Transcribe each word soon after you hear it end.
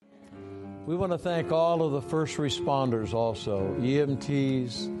We want to thank all of the first responders also,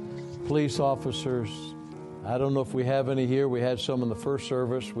 EMTs, police officers. I don't know if we have any here. We had some in the first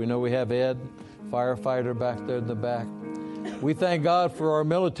service. We know we have Ed, firefighter back there in the back. We thank God for our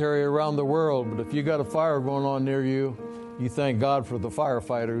military around the world, but if you got a fire going on near you, you thank God for the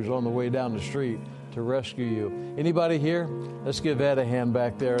firefighter who's on the way down the street to rescue you. Anybody here? Let's give Ed a hand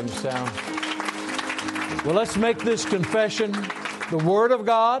back there in the sound. Well, let's make this confession. The Word of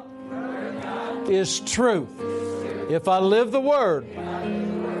God is truth. If I live the Word,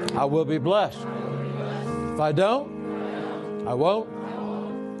 I will be blessed. If I don't, I won't.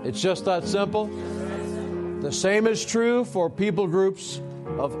 It's just that simple. The same is true for people groups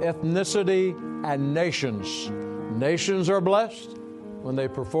of ethnicity and nations. Nations are blessed when they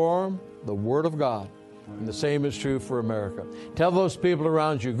perform the Word of God. And the same is true for America. Tell those people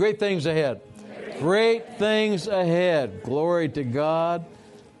around you, great things ahead. Great things ahead. Glory to God.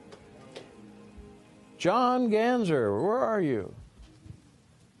 John Ganser, where are you?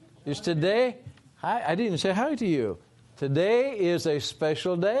 Is today? Hi, I didn't say hi to you. Today is a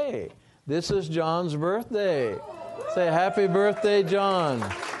special day. This is John's birthday. Say happy birthday, John.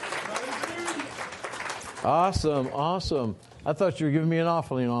 Awesome, awesome. I thought you were giving me an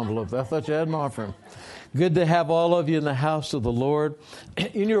offering envelope. I thought you had an offering. Good to have all of you in the house of the Lord.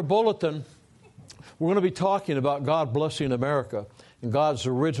 In your bulletin, we're going to be talking about God blessing America and God's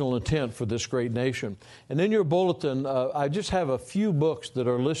original intent for this great nation. And in your bulletin, I just have a few books that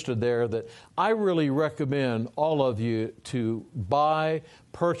are listed there that I really recommend all of you to buy,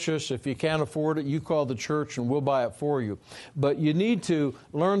 purchase. If you can't afford it, you call the church and we'll buy it for you. But you need to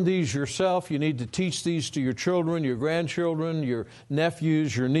learn these yourself. You need to teach these to your children, your grandchildren, your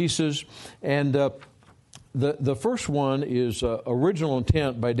nephews, your nieces. And The first one is Original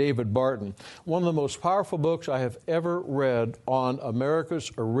Intent by David Barton, one of the most powerful books I have ever read on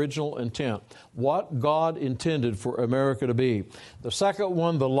America's original intent, what God intended for America to be. The second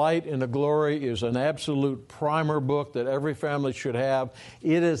one, The Light and the Glory, is an absolute primer book that every family should have.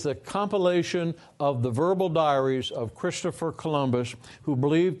 It is a compilation of the verbal diaries of Christopher Columbus, who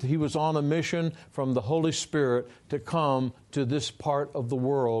believed he was on a mission from the Holy Spirit to come to this part of the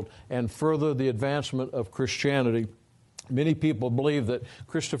world and further the advancement of Christianity. Many people believe that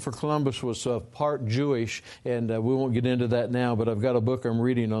Christopher Columbus was part Jewish, and we won't get into that now, but I've got a book I'm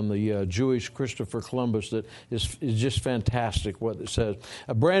reading on the Jewish Christopher Columbus that is just fantastic what it says.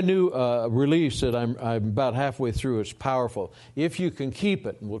 A brand new release that I'm about halfway through. It's powerful. If you can keep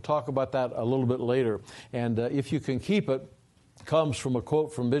it, and we'll talk about that a little bit later, and if you can keep it, comes from a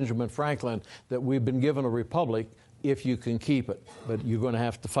quote from Benjamin Franklin that we've been given a republic if you can keep it. But you're going to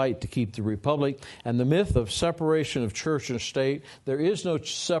have to fight to keep the republic. And the myth of separation of church and state. There is no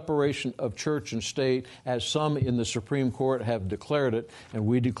separation of church and state, as some in the Supreme Court have declared it, and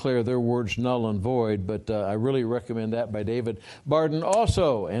we declare their words null and void. But I really recommend that by David Barton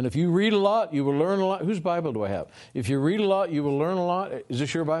also. And if you read a lot, you will learn a lot. Whose Bible do I have? If you read a lot, you will learn a lot. Is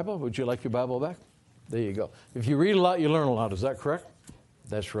this your Bible? Would you like your Bible back? There you go. If you read a lot, you learn a lot. Is that correct?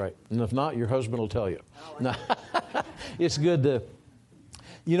 That's right. And if not, your husband will tell you. No. It's good to,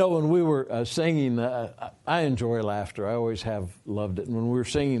 you know, when we were singing, I enjoy laughter. I always have loved it. And when we were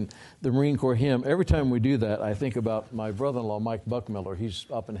singing the Marine Corps hymn, every time we do that, I think about my brother-in-law, Mike Buckmiller. He's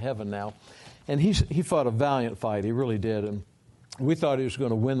up in heaven now. And he fought a valiant fight. He really did. And we thought he was going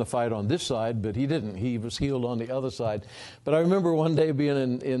to win the fight on this side, but he didn't. He was healed on the other side. But I remember one day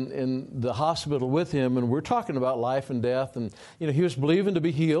being in the hospital with him, and we're talking about life and death. And you know, he was believing to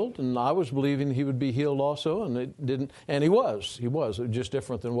be healed, and I was believing he would be healed also, and it didn't. And he was. It was just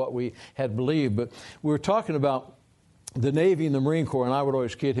different than what we had believed. But we were talking about the Navy and the Marine Corps, and I would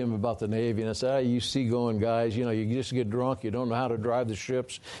always kid him about the Navy. And I said, you seagoing guys, you know, you just get drunk, you don't know how to drive the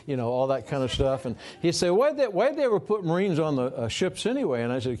ships, you know, all that kind of stuff. And he'd say, why'd they ever put Marines on the ships anyway?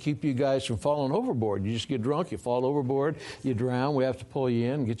 And I said, keep you guys from falling overboard. You just get drunk, you fall overboard, you drown, we have to pull you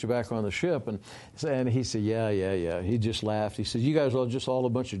in and get you back on the ship. And he said, yeah. He just laughed. He said, you guys are just all a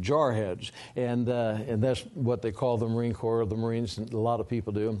bunch of jarheads. And that's what they call the Marine Corps, or the Marines, and a lot of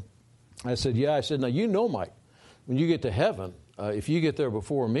people do. I said, yeah. I said, now, you know, Mike, when you get to heaven, if you get there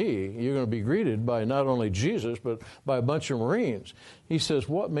before me, you're going to be greeted by not only Jesus, but by a bunch of Marines. He says,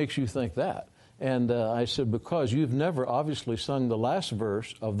 what makes you think that? And I said, because you've never obviously sung the last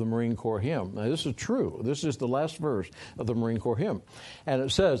verse of the Marine Corps hymn. Now, this is true. This is the last verse of the Marine Corps hymn. And it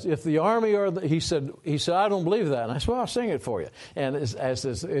says, if the Army or the, he said, I don't believe that. And I said, well, I'll sing it for you. And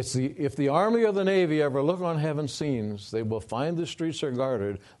if the Army or the Navy ever look on heaven's scenes, they will find the streets are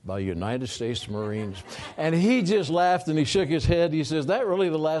guarded by United States Marines. And he just laughed and he shook his head. He says, that really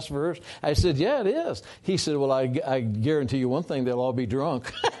the last verse? I said, yeah, it is. He said, well, I guarantee you one thing, they'll all be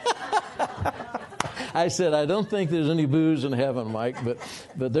drunk. I said, I don't think there's any booze in heaven, Mike,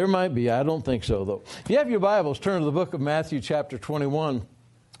 but there might be. I don't think so, though. If you have your Bibles, turn to the book of Matthew, chapter 21.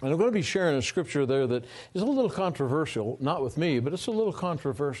 And I'm going to be sharing a scripture there that is a little controversial, not with me, but it's a little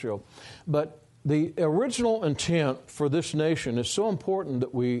controversial. But the original intent for this nation is so important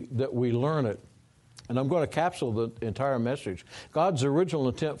that we learn it. And I'm going to capsule the entire message. God's original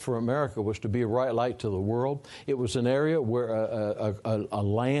intent for America was to be a bright light to the world. It was an area where a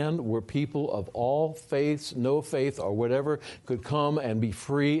land where people of all faiths, no faith or whatever, could come and be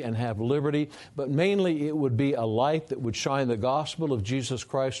free and have liberty. But mainly it would be a light that would shine the gospel of Jesus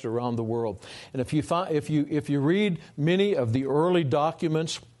Christ around the world. And if you read many of the early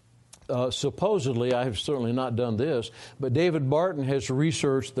documents, supposedly, I have certainly not done this, but David Barton has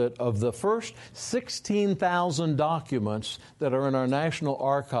researched that of the first 16,000 documents that are in our national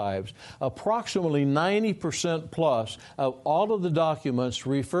archives, approximately 90% plus of all of the documents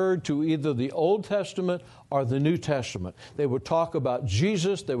referred to either the Old Testament or the New Testament. They would talk about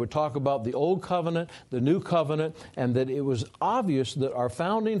Jesus, they would talk about the Old Covenant, the New Covenant, and that it was obvious that our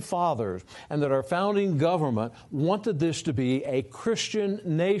founding fathers and that our founding government wanted this to be a Christian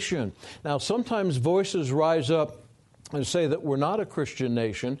nation. Now, sometimes voices rise up and say that we're not a Christian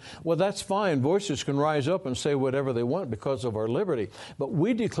nation. Well, that's fine. Voices can rise up and say whatever they want because of our liberty. But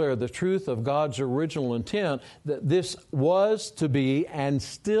we declare the truth of God's original intent that this was to be and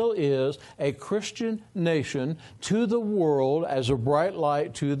still is a Christian nation to the world as a bright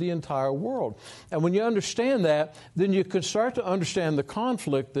light to the entire world. And when you understand that, then you can start to understand the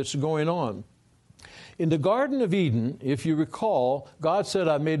conflict that's going on. In the Garden of Eden, if you recall, God said,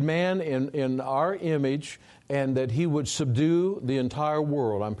 I made man in our image, and that he would subdue the entire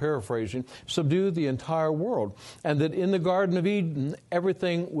world. I'm paraphrasing, subdue the entire world. And that in the Garden of Eden,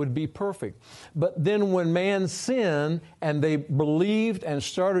 everything would be perfect. But then when man sinned and they believed and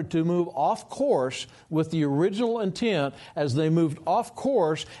started to move off course with the original intent, as they moved off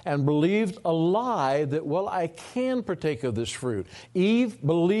course and believed a lie that, well, I can partake of this fruit. Eve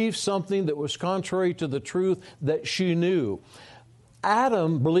believed something that was contrary to the truth that she knew.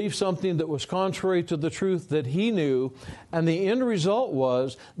 Adam believed something that was contrary to the truth that he knew, and the end result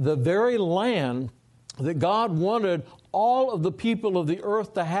was the very land that God wanted all of the people of the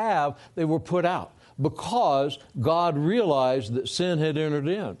earth to have, they were put out because God realized that sin had entered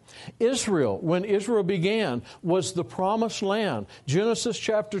in. Israel, when Israel began, was the promised land. Genesis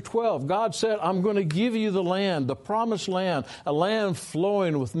chapter 12, God said, I'm going to give you the land, the promised land, a land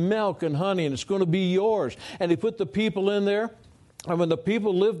flowing with milk and honey, and it's going to be yours. And He put the people in there. And when the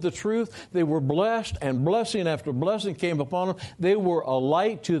people lived the truth, they were blessed, and blessing after blessing came upon them. They were a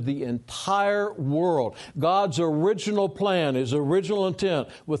light to the entire world. God's original plan, His original intent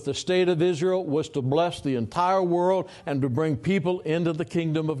with the state of Israel was to bless the entire world and to bring people into the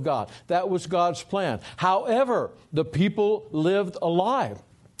kingdom of God. That was God's plan. However, the people lived a lie.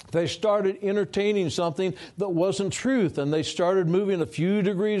 They started entertaining something that wasn't truth, and they started moving a few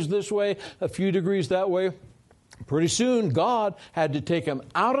degrees this way, a few degrees that way. Pretty soon, God had to take them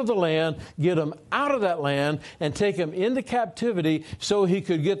out of the land, get them out of that land, and take them into captivity so He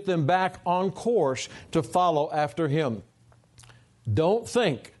could get them back on course to follow after Him. Don't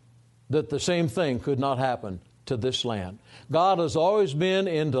think that the same thing could not happen to this land. God has always been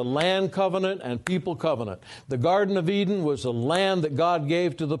into land covenant and people covenant. The Garden of Eden was a land that God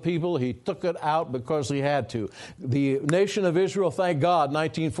gave to the people. He took it out because He had to. The nation of Israel, thank God,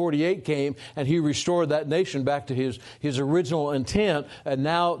 1948 came and He restored that nation back to His original intent. And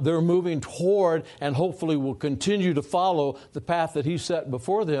now they're moving toward and hopefully will continue to follow the path that He set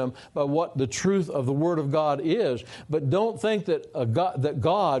before them by what the truth of the Word of God is. But don't think that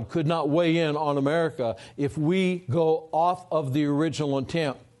God could not weigh in on America if we go off of the original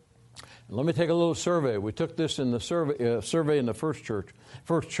intent. And let me take a little survey. We took this in the survey in the first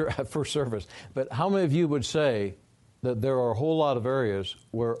service. But how many of you would say that there are a whole lot of areas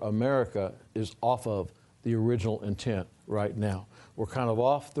where America is off of the original intent right now? We're kind of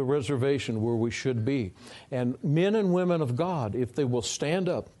off the reservation where we should be. And men and women of God, if they will stand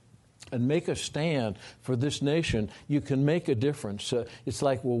up and make a stand for this nation, you can make a difference. It's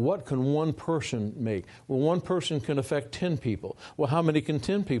like, well, what can one person make? Well, one person can affect 10 people. Well, how many can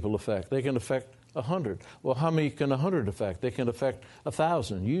 10 people affect? They can affect 100. Well, how many can 100 affect? They can affect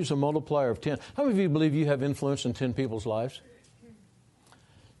 1,000. Use a multiplier of 10. How many of you believe you have influence in 10 people's lives?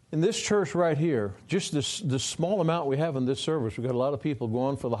 In this church right here, just this small amount we have in this service, we've got a lot of people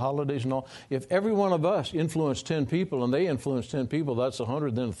going for the holidays and all. If every one of us influenced 10 people and they influence 10 people, that's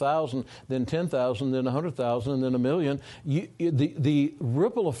 100, then 1,000, then 10,000, then 100,000, and then 1,000,000. The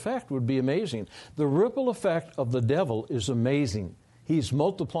ripple effect would be amazing. The ripple effect of the devil is amazing. He's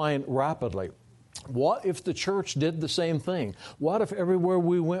multiplying rapidly. What if the church did the same thing? What if everywhere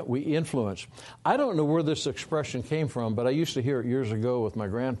we went, we influenced? I don't know where this expression came from, but I used to hear it years ago with my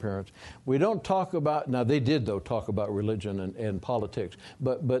grandparents. We don't talk about, now they did, though, talk about religion and politics,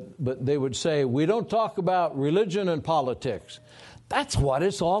 but they would say, we don't talk about religion and politics. That's what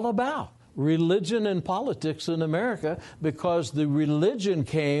it's all about. Religion and politics in America, because the religion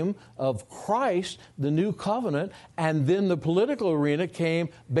came of Christ, the new covenant, and then the political arena came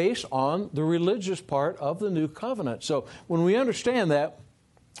based on the religious part of the new covenant. So when we understand that,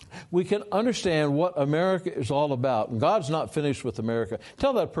 we can understand what America is all about. And God's not finished with America.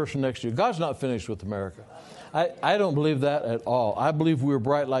 Tell that person next to you, God's not finished with America. I don't believe that at all. I believe we're a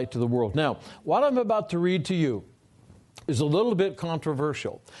bright light to the world. Now, what I'm about to read to you is a little bit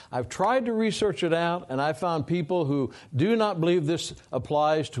controversial. I've tried to research it out, and I found people who do not believe this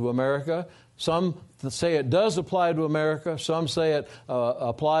applies to America. Some say it does apply to America. Some say it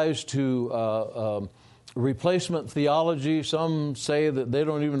applies to replacement theology. Some say that they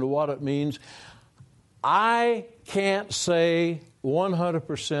don't even know what it means. I can't say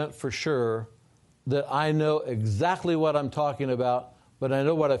 100% for sure that I know exactly what I'm talking about, but I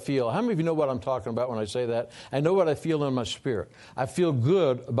know what I feel. How many of you know what I'm talking about when I say that? I know what I feel in my spirit. I feel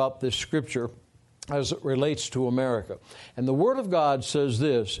good about this scripture as it relates to America. And the Word of God says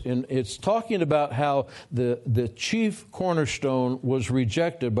this, and it's talking about how the chief cornerstone was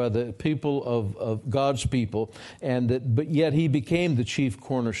rejected by the people of God's people, but yet he became the chief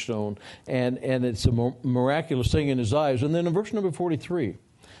cornerstone, and it's a miraculous thing in his eyes. And then in verse number 43,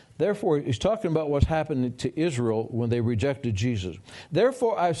 therefore, he's talking about what's happened to Israel when they rejected Jesus.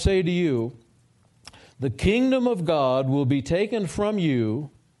 Therefore, I say to you, the kingdom of God will be taken from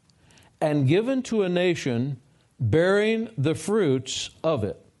you and given to a nation bearing the fruits of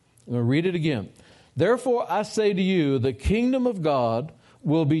it. I'm going to read it again. Therefore, I say to you, the kingdom of God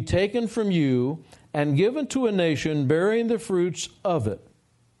will be taken from you and given to a nation bearing the fruits of it.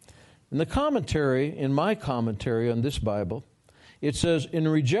 In the commentary, in my commentary on this Bible, it says, in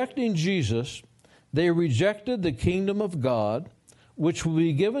rejecting Jesus, they rejected the kingdom of God, which will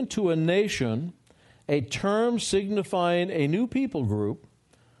be given to a nation, a term signifying a new people group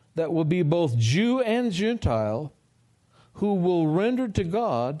that will be both Jew and Gentile, who will render to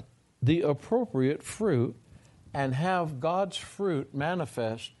God the appropriate fruit and have God's fruit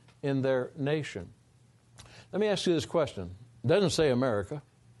manifest in their nation. Let me ask you this question. It doesn't say America.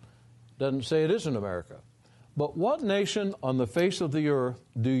 It doesn't say it isn't America. But what nation on the face of the earth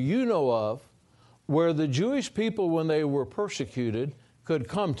do you know of where the Jewish people, when they were persecuted, could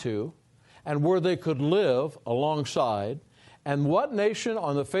come to and where they could live alongside? And what nation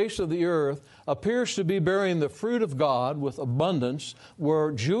on the face of the earth appears to be bearing the fruit of God with abundance,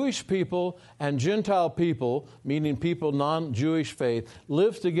 where Jewish people and Gentile people, meaning people non-Jewish faith,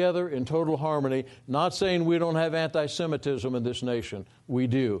 live together in total harmony? Not saying we don't have anti-Semitism in this nation. We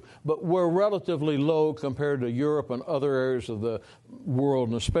do. But we're relatively low compared to Europe and other areas of the world,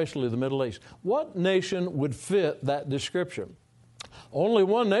 and especially the Middle East. What nation would fit that description? Only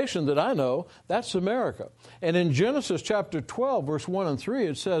one nation that I know, that's America. And in Genesis chapter 12, verse 1 and 3,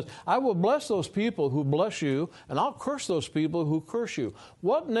 it says, I will bless those people who bless you, and I'll curse those people who curse you.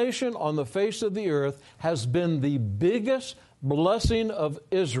 What nation on the face of the earth has been the biggest blessing of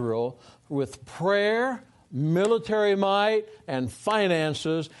Israel with prayer, military might, and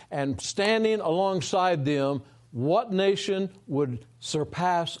finances, and standing alongside them? What nation would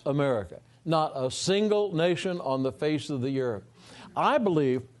surpass America? Not a single nation on the face of the earth. I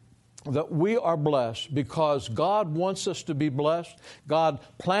believe that we are blessed because God wants us to be blessed. God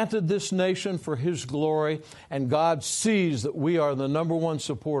planted this nation for His glory, and God sees that we are the number one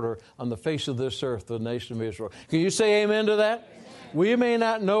supporter on the face of this earth, the nation of Israel. Can you say amen to that? Amen. We may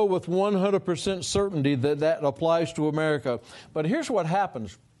not know with 100% certainty that that applies to America, but here's what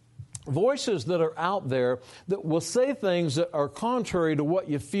happens. Voices that are out there that will say things that are contrary to what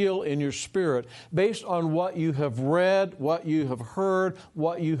you feel in your spirit based on what you have read, what you have heard,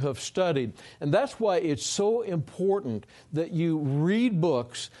 what you have studied. And that's why it's so important that you read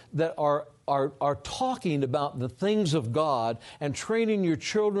books that are talking about the things of God and training your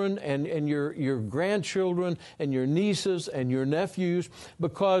children and your grandchildren and your nieces and your nephews,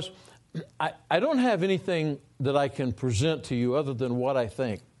 because I don't have anything that I can present to you other than what I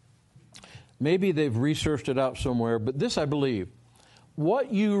think. Maybe they've researched it out somewhere, but this I believe.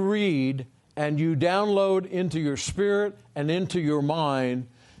 What you read and you download into your spirit and into your mind,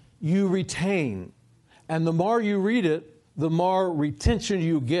 you retain. And the more you read it, the more retention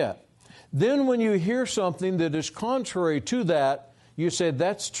you get. Then when you hear something that is contrary to that, you say,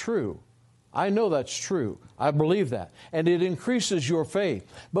 that's true. I know that's true. I believe that. And it increases your faith.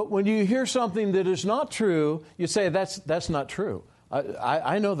 But when you hear something that is not true, you say, that's not true.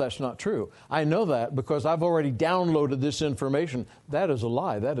 I know that's not true. I know that because I've already downloaded this information. That is a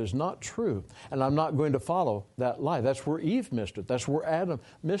lie. That is not true. And I'm not going to follow that lie. That's where Eve missed it. That's where Adam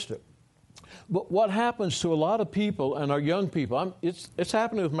missed it. But what happens to a lot of people and our young people, it's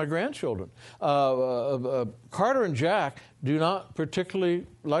happening with my grandchildren. Carter and Jack do not particularly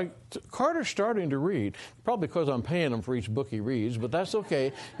like, Carter's starting to read, probably because I'm paying him for each book he reads, but that's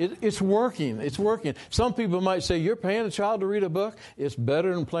okay. It's working. It's working. Some people might say, you're paying a child to read a book? It's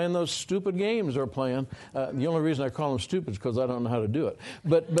better than playing those stupid games they're playing. The only reason I call them stupid is because I don't know how to do it.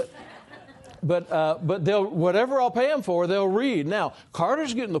 But they'll, whatever I'll pay them for, they'll read. Now,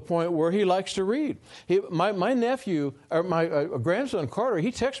 Carter's getting to the point where he likes to read. My nephew, or my grandson Carter,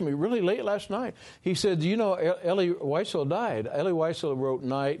 he texted me really late last night. He said, do you know Elie Wiesel died? Elie Wiesel wrote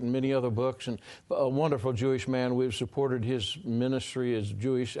Night and many other books, and a wonderful Jewish man. We've supported his ministry, his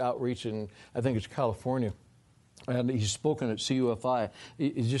Jewish outreach in, I think it's California. And he's spoken at CUFI.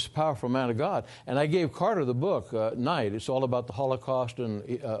 He's just a powerful man of God. And I gave Carter the book, Night. It's all about the Holocaust. And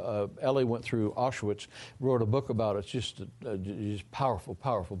Elie went through Auschwitz, wrote a book about it. It's just a powerful,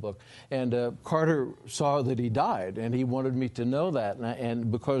 powerful book. And Carter saw that he died, and he wanted me to know that.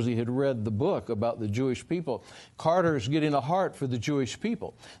 And because he had read the book about the Jewish people, Carter's getting a heart for the Jewish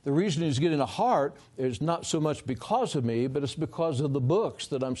people. The reason he's getting a heart is not so much because of me, but it's because of the books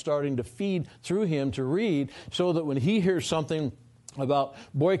that I'm starting to feed through him to read, so that when he hears something about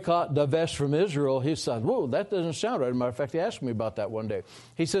boycott, divest from Israel, he said, whoa, that doesn't sound right. As a matter of fact, he asked me about that one day.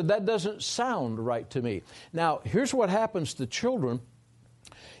 He said, that doesn't sound right to me. Now, here's what happens to children,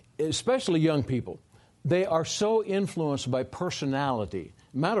 especially young people. They are so influenced by personality.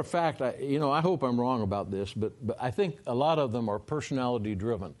 Matter of fact, I hope I'm wrong about this, but I think a lot of them are personality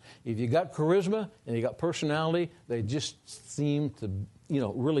driven. If you got charisma and you got personality, they just seem to,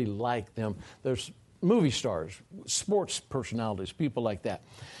 really like them. There's movie stars, sports personalities, people like that.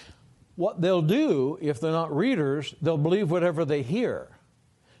 What they'll do, if they're not readers, they'll believe whatever they hear.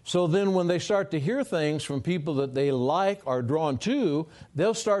 So then when they start to hear things from people that they like or drawn to,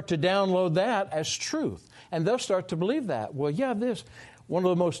 they'll start to download that as truth. And they'll start to believe that. Well, yeah, one of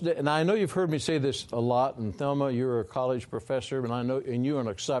the most, and I know you've heard me say this a lot, and Thelma, you're a college professor, and you're an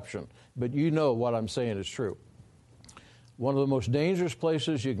exception, but you know what I'm saying is true. One of the most dangerous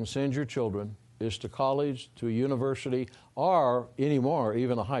places you can send your children is to college, to a university, or anymore,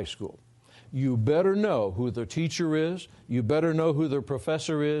 even a high school. You better know who their teacher is, you better know who their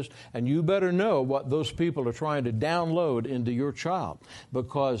professor is, and you better know what those people are trying to download into your child,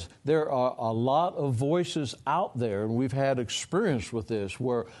 because there are a lot of voices out there, and we've had experience with this,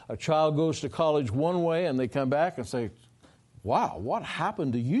 where a child goes to college one way and they come back and say, wow, what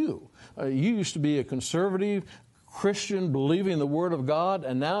happened to you? You used to be a conservative Christian, believing the Word of God,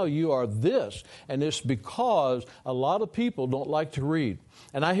 and now you are this. And it's because a lot of people don't like to read.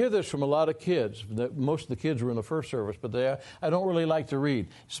 And I hear this from a lot of kids. Most of the kids were in the first service, but I don't really like to read.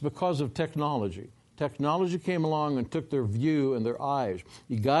 It's because of technology. Technology came along and took their view and their eyes.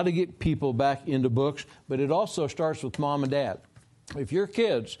 You got to get people back into books, but it also starts with mom and dad. If your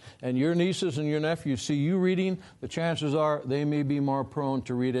kids and your nieces and your nephews see you reading, the chances are they may be more prone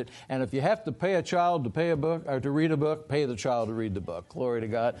to read it. And if you have to pay a child to pay a book or to read a book, pay the child to read the book. Glory to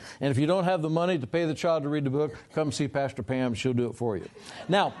God. And if you don't have the money to pay the child to read the book, come see Pastor Pam. She'll do it for you.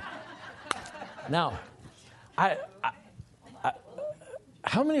 Now,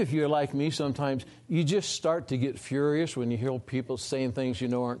 how many of you are like me sometimes? You just start to get furious when you hear people saying things you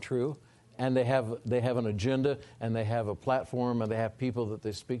know aren't true. And they have an agenda, and they have a platform, and they have people that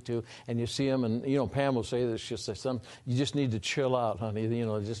they speak to, and you see them, and Pam will say this, she'll say something, you just need to chill out, honey.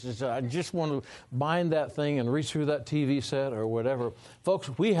 I just want to bind that thing and reach through that TV set or whatever.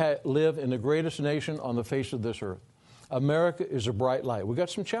 Folks, we live in the greatest nation on the face of this earth. America is a bright light. We've got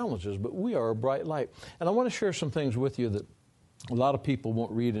some challenges, but we are a bright light. And I want to share some things with you that a lot of people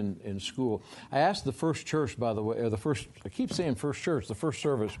won't read in school. I asked the first church, by the way, I keep saying first church, the first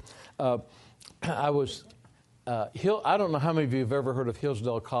service. I don't know how many of you have ever heard of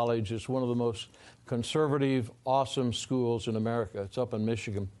Hillsdale College. It's one of the most conservative, awesome schools in America. It's up in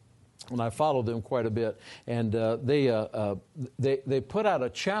Michigan. And I followed them quite a bit. And they put out a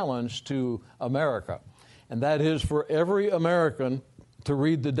challenge to America. And that is for every American to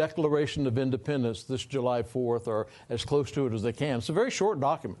read the Declaration of Independence this July 4th, or as close to it as they can. It's a very short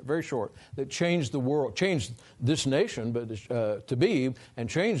document, very short, that changed the world, changed this nation to be, and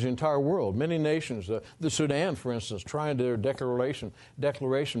changed the entire world. Many nations, the Sudan, for instance, trying their declaration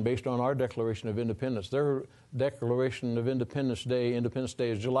based on our Declaration of Independence. Their Declaration of Independence Day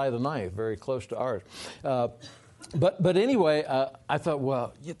is July the 9th, very close to ours. But anyway, I thought,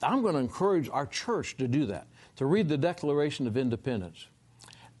 well, I'm going to encourage our church to do that, to read the Declaration of Independence.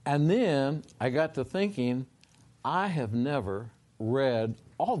 And then I got to thinking, I have never read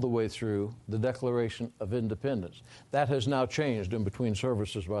all the way through the Declaration of Independence. That has now changed in between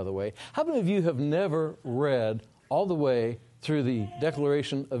services, by the way. How many of you have never read all the way through the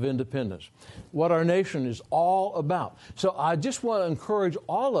Declaration of Independence, what our nation is all about? So I just want to encourage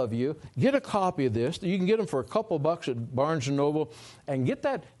all of you, get a copy of this. You can get them for a couple bucks at Barnes & Noble, and get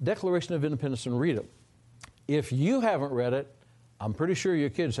that Declaration of Independence and read it. If you haven't read it, I'm pretty sure your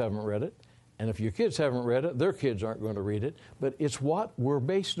kids haven't read it. And if your kids haven't read it, their kids aren't going to read it. But it's what we're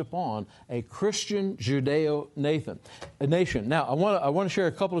based upon, a Christian Judeo-nation. Now, I want to share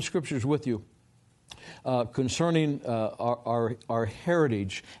a couple of scriptures with you concerning our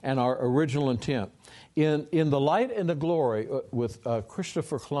heritage and our original intent. In The Light and the Glory with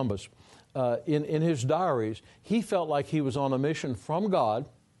Christopher Columbus, in his diaries, he felt like he was on a mission from God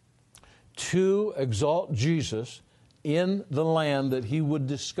to exalt Jesus in the land that he would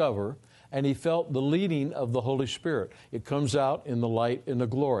discover, and he felt the leading of the Holy Spirit. It comes out in The Light and the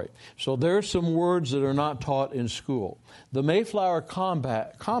Glory. So there are some words that are not taught in school. The Mayflower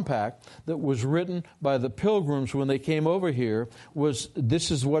Compact that was written by the Pilgrims when they came over here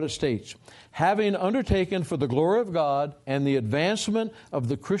this is what it states: having undertaken for the glory of God and the advancement of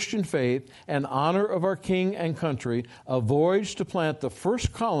the Christian faith and honor of our King and country, a voyage to plant the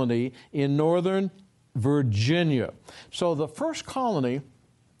first colony in northern Virginia. So the first colony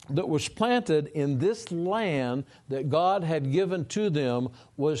that was planted in this land that God had given to them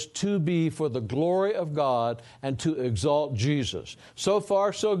was to be for the glory of God and to exalt Jesus. So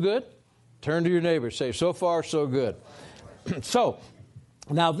far, so good? Turn to your neighbor, say, so far, so good. So,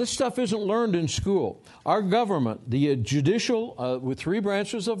 now this stuff isn't learned in school. Our government, the judicial, with three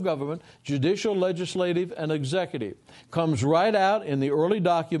branches of government, judicial, legislative, and executive, comes right out in the early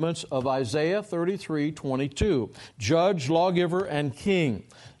documents of Isaiah 33:22. Judge, lawgiver, and king.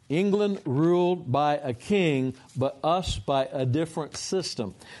 England ruled by a king, but us by a different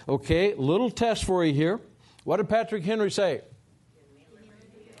system. Okay, little test for you here. What did Patrick Henry say?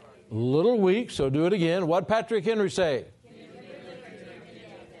 Little weak, so do it again. What did Patrick Henry say?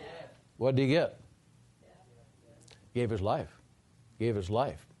 What did he get? Gave his life. Gave his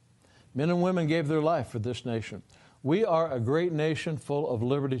life. Men and women gave their life for this nation. We are a great nation full of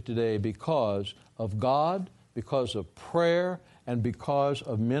liberty today because of God, because of prayer, and because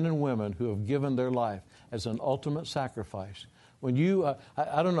of men and women who have given their life as an ultimate sacrifice. When you,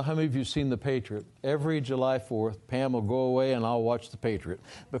 I don't know how many of you have seen The Patriot. Every July 4th, Pam will go away and I'll watch The Patriot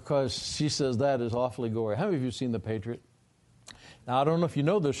because she says that is awfully gory. How many of you have seen The Patriot? Now, I don't know if you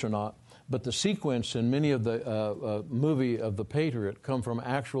know this or not, but the sequence in many of the movie of The Patriot come from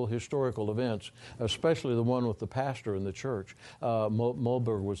actual historical events, especially the one with the pastor in the church.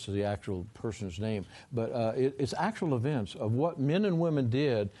 Mulberg was the actual person's name. But it's actual events of what men and women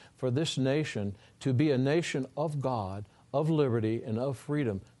did for this nation to be a nation of God, of liberty, and of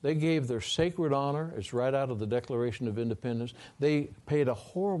freedom. They gave their sacred honor. It's right out of the Declaration of Independence. They paid a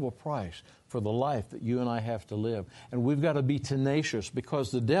horrible price for the life that you and I have to live. And we've got to be tenacious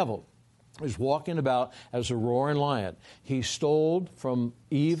because the devil is walking about as a roaring lion. He stole from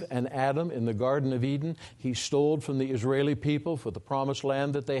Eve and Adam in the Garden of Eden. He stole from the Israeli people for the promised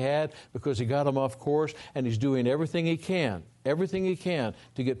land that they had because he got them off course, and he's doing everything he can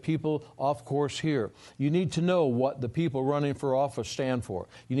to get people off course here. You need to know what the people running for office stand for.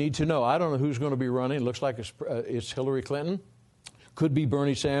 You need to know, I don't know who's going to be running. It looks like it's Hillary Clinton. Could be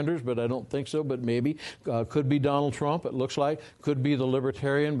Bernie Sanders, but I don't think so, but maybe. Could be Donald Trump, it looks like. Could be the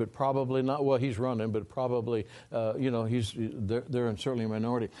Libertarian, but probably not. Well, he's running, but probably, they're certainly a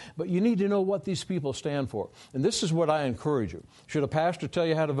minority. But you need to know what these people stand for. And this is what I encourage you. Should a pastor tell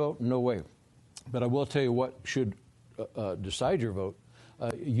you how to vote? No way. But I will tell you what should decide your vote.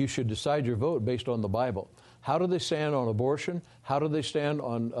 You should decide your vote based on the Bible. How do they stand on abortion? How do they stand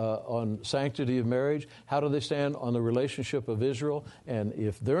on sanctity of marriage? How do they stand on the relationship of Israel? And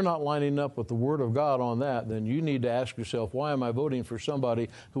if they're not lining up with the Word of God on that, then you need to ask yourself, why am I voting for somebody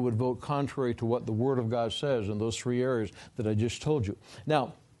who would vote contrary to what the Word of God says in those three areas that I just told you?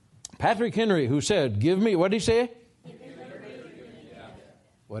 Now, Patrick Henry, who said, give me, what did he say?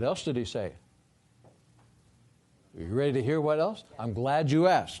 What else did he say? Are you ready to hear what else? I'm glad you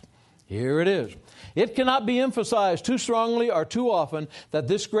asked. Here it is. It cannot be emphasized too strongly or too often that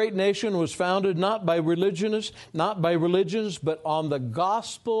this great nation was founded not by religions, but on the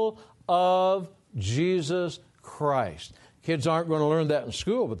gospel of Jesus Christ. Kids aren't going to learn that in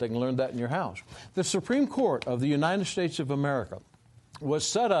school, but they can learn that in your house. The Supreme Court of the United States of America was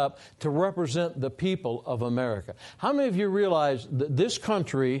set up to represent the people of America. How many of you realize that this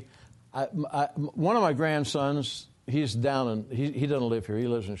country, one of my grandsons, he's down in, he doesn't live here, he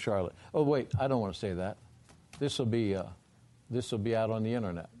lives in Charlotte. Oh, wait, I don't want to say that. This will be out on the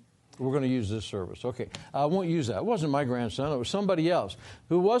internet. We're going to use this service. Okay, I won't use that. It wasn't my grandson. It was somebody else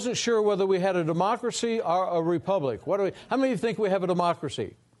who wasn't sure whether we had a democracy or a republic. How many of you think we have a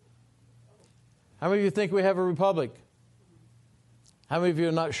democracy? How many of you think we have a republic? How many of you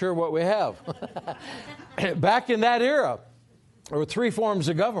are not sure what we have? Back in that era, there were three forms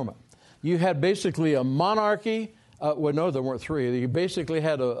of government. You had basically a monarchy. Well, no, there weren't three. You basically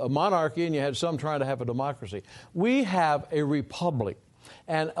had a monarchy, and you had some trying to have a democracy. We have a republic.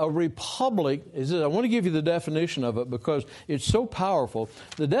 And a republic is this. I want to give you the definition of it because it's so powerful.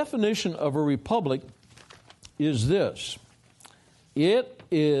 The definition of a republic is this. It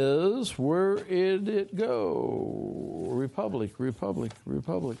is, where did it go? Republic.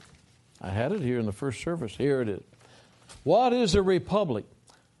 I had it here in the first service. Here it is. What is a republic?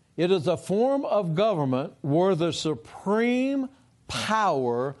 It is a form of government where the supreme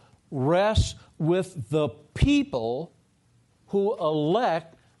power rests with the people who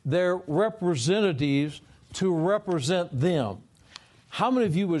elect their representatives to represent them. How many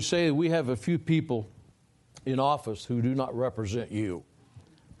of you would say we have a few people in office who do not represent you?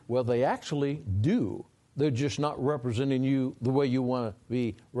 Well, they actually do. They're just not representing you the way you want to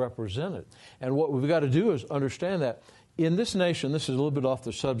be represented. And what we've got to do is understand that. In this nation, this is a little bit off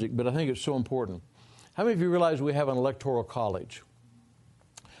the subject, but I think it's so important. How many of you realize we have an electoral college?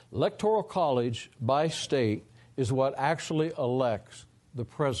 Electoral college by state is what actually elects the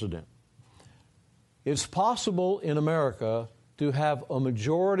president. It's possible in America to have a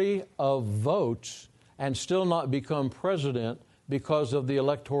majority of votes and still not become president because of the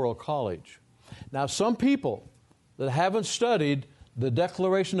Electoral College. Now, some people that haven't studied the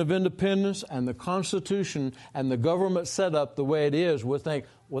Declaration of Independence and the Constitution and the government setup the way it is would think,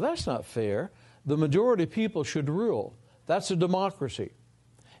 well, that's not fair. The majority of people should rule. That's a democracy.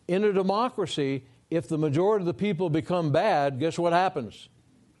 In a democracy, if the majority of the people become bad, guess what happens?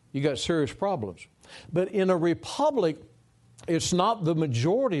 You got serious problems. But in a republic, it's not the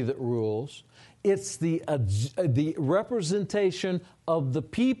majority that rules. It's the representation of the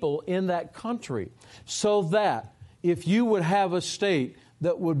people in that country. So that if you would have a state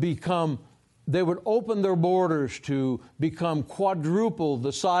that would become, they would open their borders to become quadruple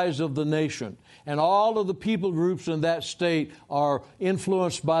the size of the nation, and all of the people groups in that state are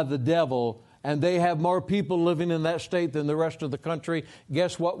influenced by the devil, and they have more people living in that state than the rest of the country,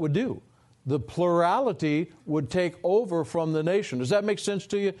 guess what would do? The plurality would take over from the nation. Does that make sense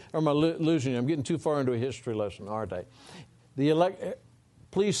to you? Or am I losing you? I'm getting too far into a history lesson, aren't I?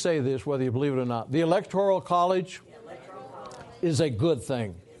 Please say this, whether you believe it or not. The Electoral College is a good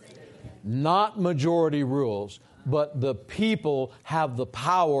thing. Not majority rules, but the people have the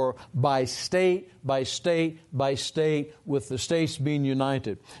power by state, by state, by state, with the states being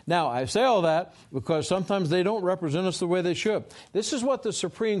united. Now, I say all that because sometimes they don't represent us the way they should. This is what the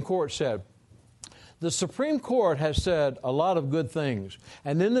Supreme Court said. The Supreme Court has said a lot of good things.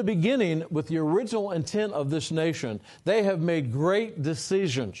 And in the beginning, with the original intent of this nation, they have made great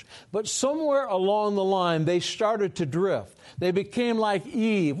decisions. But somewhere along the line, they started to drift. They became like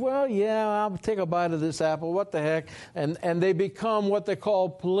Eve. Well, yeah, I'll take a bite of this apple. What the heck? And they become what they call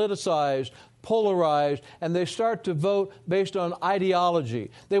politicized, polarized, and they start to vote based on ideology.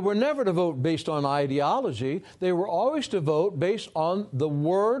 They were never to vote based on ideology. They were always to vote based on the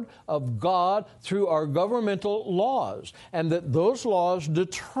Word of God through our governmental laws, and that those laws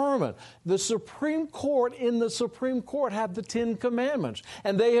determine. The Supreme Court, in the Supreme Court, have the Ten Commandments,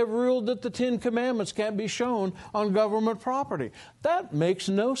 and they have ruled that the Ten Commandments can't be shown on government property. That makes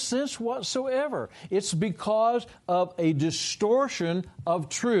no sense whatsoever. It's because of a distortion of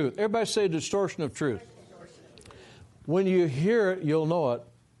truth. Everybody say distortion of truth. When you hear it, you'll know it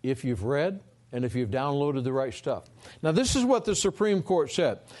if you've read and if you've downloaded the right stuff. Now, this is what the Supreme Court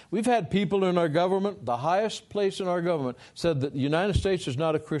said. We've had people in our government, the highest place in our government, said that the United States is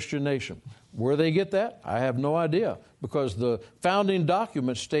not a Christian nation. Where they get that, I have no idea, because the founding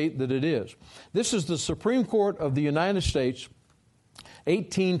documents state that it is. This is the Supreme Court of the United States,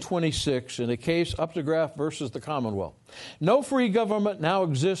 1826, in a case Updegraff versus the Commonwealth. No free government now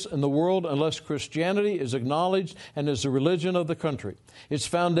exists in the world unless Christianity is acknowledged and is the religion of the country. Its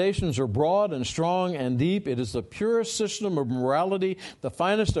foundations are broad and strong and deep. It is the purest system of morality, the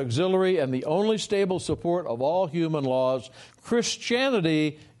finest auxiliary, and the only stable support of all human laws.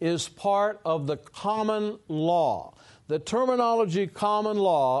 Christianity is part of the common law. The terminology common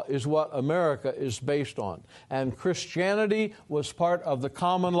law is what America is based on. And Christianity was part of the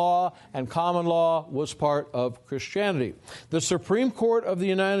common law, and common law was part of Christianity. The Supreme Court of the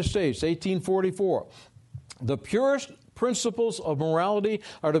United States, 1844. The purest principles of morality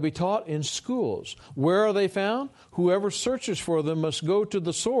are to be taught in schools. Where are they found? Whoever searches for them must go to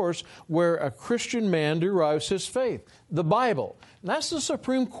the source where a Christian man derives his faith, the Bible. And that's the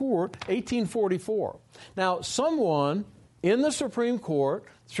Supreme Court, 1844. Now, someone in the Supreme Court,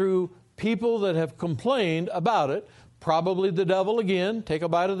 through people that have complained about it, probably the devil again, take a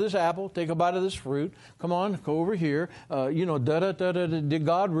bite of this apple, take a bite of this fruit, come on, go over here, did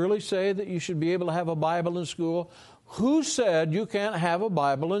God really say that you should be able to have a Bible in school? Who said you can't have a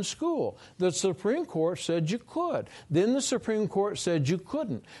Bible in school? The Supreme Court said you could. Then the Supreme Court said you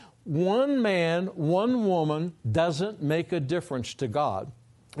couldn't. One man, one woman doesn't make a difference to God.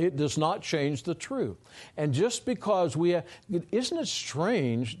 It does not change the truth. And just because isn't it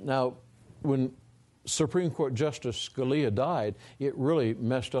strange? Now, when Supreme Court Justice Scalia died, it really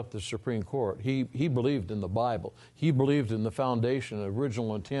messed up the Supreme Court. He believed in the Bible. He believed in the foundation, the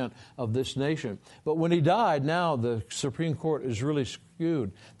original intent of this nation. But when he died, now the Supreme Court is really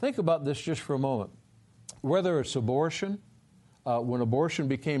skewed. Think about this just for a moment. Whether it's abortion, when abortion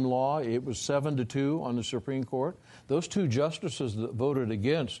became law, it was 7-2 on the Supreme Court. Those two justices that voted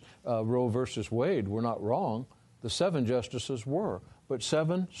against Roe versus Wade were not wrong. The 7 justices were. But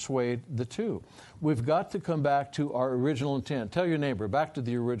 7 swayed the 2. We've got to come back to our original intent. Tell your neighbor, back to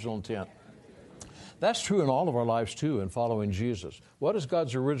the original intent. That's true in all of our lives, too, in following Jesus. What is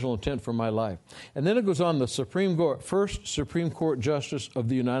God's original intent for my life? And then it goes on, the first Supreme Court Justice of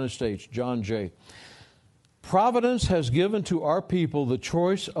the United States, John Jay. Providence has given to our people the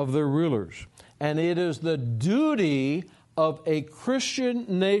choice of their rulers, and it is the duty of a Christian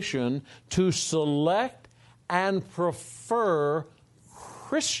nation to select and prefer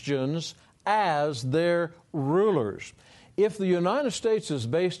Christians as their rulers. If the United States is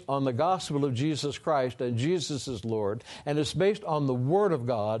based on the gospel of Jesus Christ and Jesus is Lord, and it's based on the Word of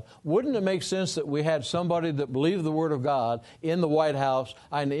God, wouldn't it make sense that we had somebody that believed the Word of God in the White House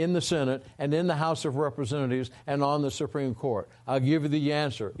and in the Senate and in the House of Representatives and on the Supreme Court? I'll give you the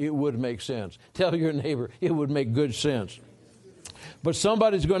answer. It would make sense. Tell your neighbor, it would make good sense. But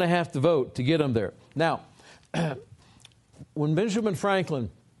somebody's going to have to vote to get them there. Now, when Benjamin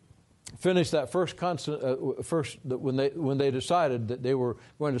Franklin finished that when they decided that they were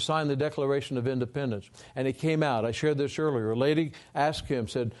going to sign the Declaration of Independence, and it came out. I shared this earlier. A lady asked him,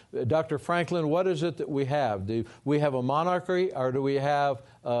 said, Dr. Franklin, what is it that we have? Do we have a monarchy or do we have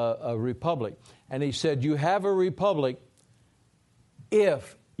a republic? And he said, you have a republic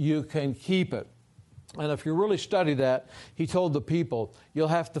if you can keep it. And if you really study that, he told the people, you'll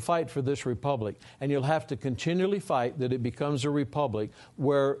have to fight for this republic. And you'll have to continually fight that it becomes a republic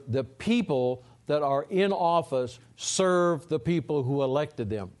where the people that are in office serve the people who elected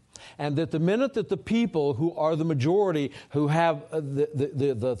them. And that the minute that the people who are the majority, who have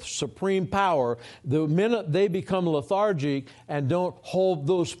the supreme power, the minute they become lethargic and don't hold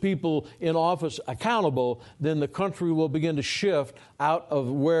those people in office accountable, then the country will begin to shift out of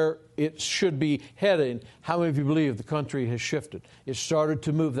where it should be heading. How many of you believe the country has shifted? It started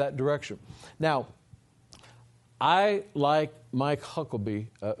to move that direction. Now, I like Mike Huckabee.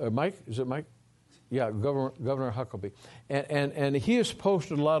 Mike? Is it Mike? Yeah, Governor Huckabee. And he has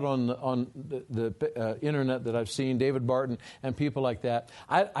posted a lot on the internet that I've seen, David Barton and people like that.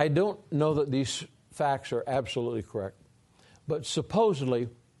 I don't know that these facts are absolutely correct. But supposedly,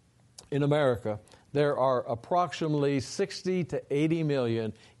 in America, there are approximately 60 to 80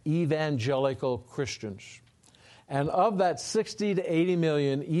 million evangelical Christians. And of that 60 to 80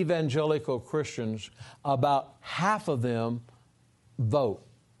 million evangelical Christians, about half of them vote.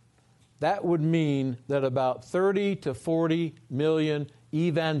 That would mean that about 30 to 40 million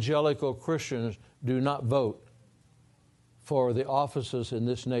evangelical Christians do not vote for the offices in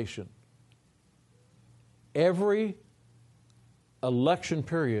this nation. Every election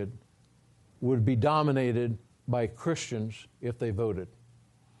period would be dominated by Christians if they voted.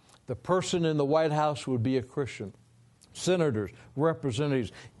 The person in the White House would be a Christian. Senators,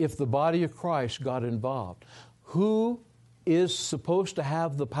 representatives, if the body of Christ got involved. Who is supposed to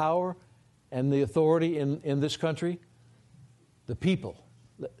have the power and the authority in this country? The people.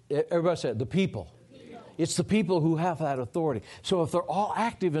 Everybody said, the people. It's the people who have that authority. So if they're all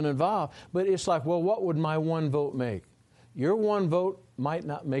active and involved, but it's like, well, what would my one vote make? Your one vote might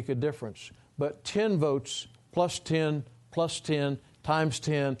not make a difference, but 10 votes plus 10 plus 10 times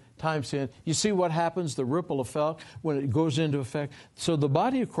 10 times 10. You see what happens, the ripple effect when it goes into effect? So the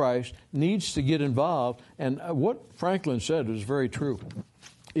body of Christ needs to get involved, and what Franklin said is very true.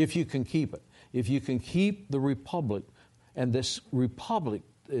 If you can keep it, if you can keep the republic, and this republic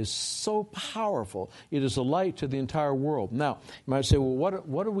is so powerful, it is a light to the entire world. Now, you might say, well,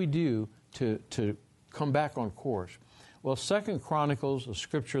 what do we do to come back on course? Well, 2 Chronicles, a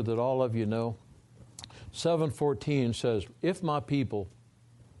scripture that all of you know, 7:14 says, if my people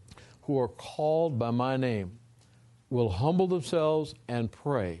who are called by my name will humble themselves and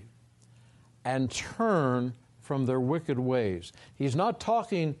pray and turn from their wicked ways. He's not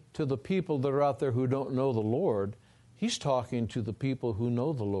talking to the people that are out there who don't know the Lord. He's talking to the people who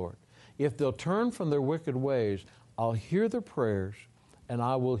know the Lord. If they'll turn from their wicked ways, I'll hear their prayers and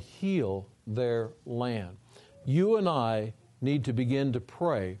I will heal their land. You and I need to begin to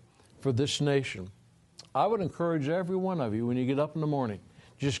pray for this nation. I would encourage every one of you, when you get up in the morning,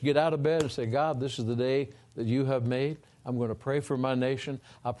 just get out of bed and say, God, this is the day that you have made. I'm going to pray for my nation.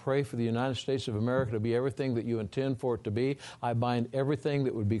 I pray for the United States of America to be everything that you intend for it to be. I bind everything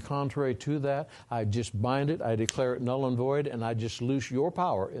that would be contrary to that. I just bind it. I declare it null and void, and I just loose your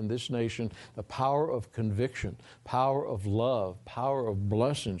power in this nation, the power of conviction, power of love, power of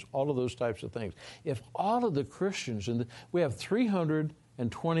blessings, all of those types of things. If all of the Christians, we have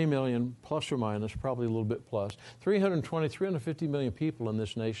 320 million, plus or minus, probably a little bit plus, 350 million people in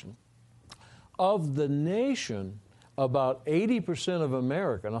this nation. Of the nation, about 80% of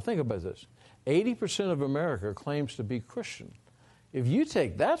America, now think about this, 80% of America claims to be Christian. If you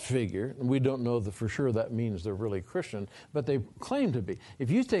take that figure, and we don't know that for sure that means they're really Christian, but they claim to be.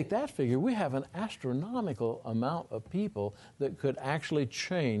 If you take that figure, we have an astronomical amount of people that could actually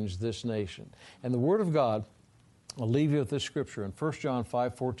change this nation. And the Word of God, I'll leave you with this scripture in 1 John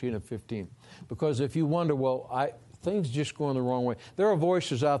 5:14 and 15. Because if you wonder, well, things just going the wrong way. There are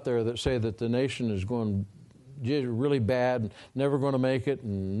voices out there that say that the nation is going really bad and never going to make it,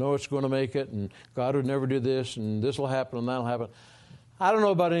 and no, it's going to make it, and God would never do this, and this will happen, and that will happen. I don't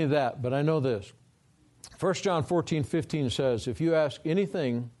know about any of that, but I know this. 1 John 14:15 says, if you ask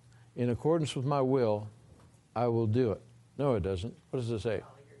anything in accordance with my will, I will do it. No, it doesn't. What does it say?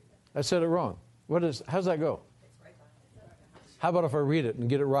 I said it wrong. How's that go? How about if I read it and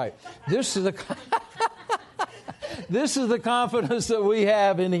get it right? This is the confidence that we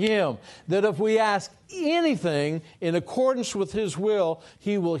have in Him, that if we ask anything in accordance with His will,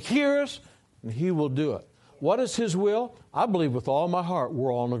 He will hear us and He will do it. What is His will? I believe with all my heart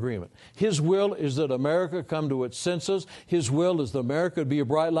we're all in agreement. His will is that America come to its senses. His will is that America would be a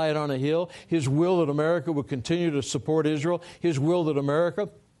bright light on a hill. His will that America would continue to support Israel. His will that America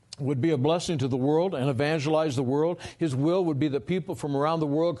would be a blessing to the world and evangelize the world. His will would be that people from around the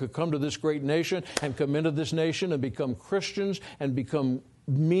world could come to this great nation and come into this nation and become Christians and become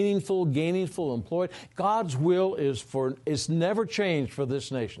meaningful, gainful, employed. God's will is never changed for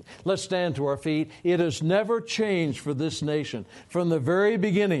this nation. Let's stand to our feet. It has never changed for this nation. From the very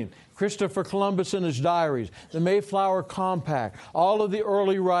beginning, Christopher Columbus in his diaries, the Mayflower Compact, all of the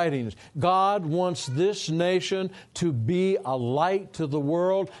early writings, God wants this nation to be a light to the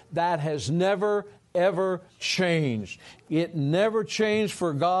world. That has never ever changed. It never changed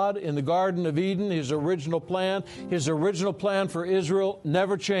for God in the Garden of Eden, His original plan. His original plan for Israel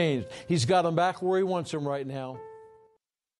never changed. He's got them back where He wants them right now.